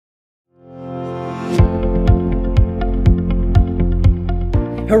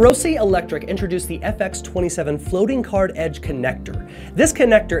Hirose Electric introduced the FX27 floating card edge connector. This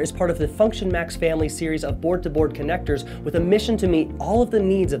connector is part of the Function Max family series of board-to-board connectors with a mission to meet all of the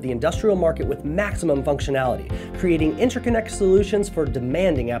needs of the industrial market with maximum functionality, creating interconnect solutions for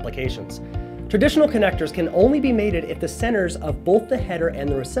demanding applications. Traditional connectors can only be mated if the centers of both the header and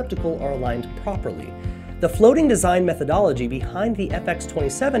the receptacle are aligned properly. The floating design methodology behind the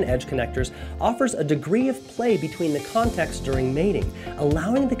FX27 edge connectors offers a degree of play between the contacts during mating,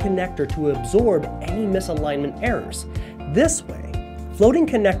 allowing the connector to absorb any misalignment errors. This way, floating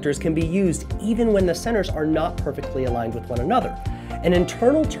connectors can be used even when the centers are not perfectly aligned with one another. An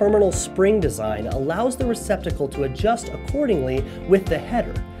internal terminal spring design allows the receptacle to adjust accordingly with the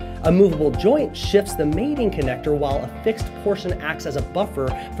header. A movable joint shifts the mating connector while a fixed portion acts as a buffer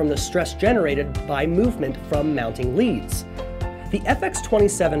from the stress generated by movement from mounting leads. The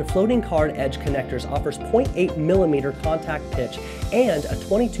FX27 floating card edge connectors offers 0.8mm contact pitch and a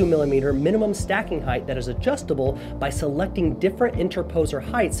 22mm minimum stacking height that is adjustable by selecting different interposer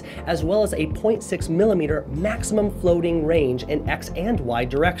heights, as well as a 0.6mm maximum floating range in X and Y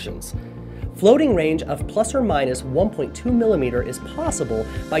directions. Floating range of plus or minus 1.2mm is possible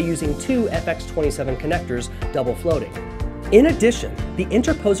by using two FX27 connectors double floating. In addition, the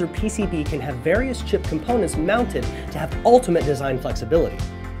interposer PCB can have various chip components mounted to have ultimate design flexibility.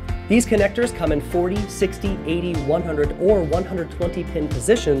 These connectors come in 40, 60, 80, 100, or 120 pin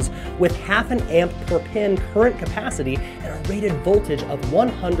positions with half an amp per pin current capacity and a rated voltage of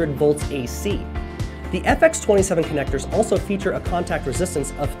 100 volts AC. The FX27 connectors also feature a contact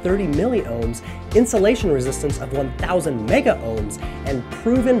resistance of 30 milliohms, insulation resistance of 1000 megaohms, and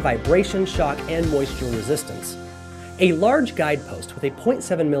proven vibration, shock, and moisture resistance. A large guide post with a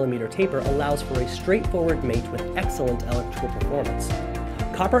 0.7mm taper allows for a straightforward mate with excellent electrical performance.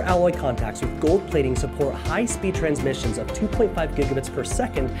 Copper alloy contacts with gold plating support high-speed transmissions of 2.5 gigabits per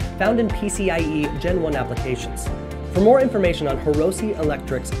second found in PCIe Gen 1 applications. For more information on Hirose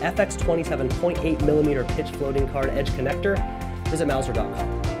Electric's FX27 0.8mm pitch floating card edge connector, visit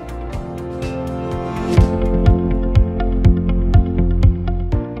Mouser.com.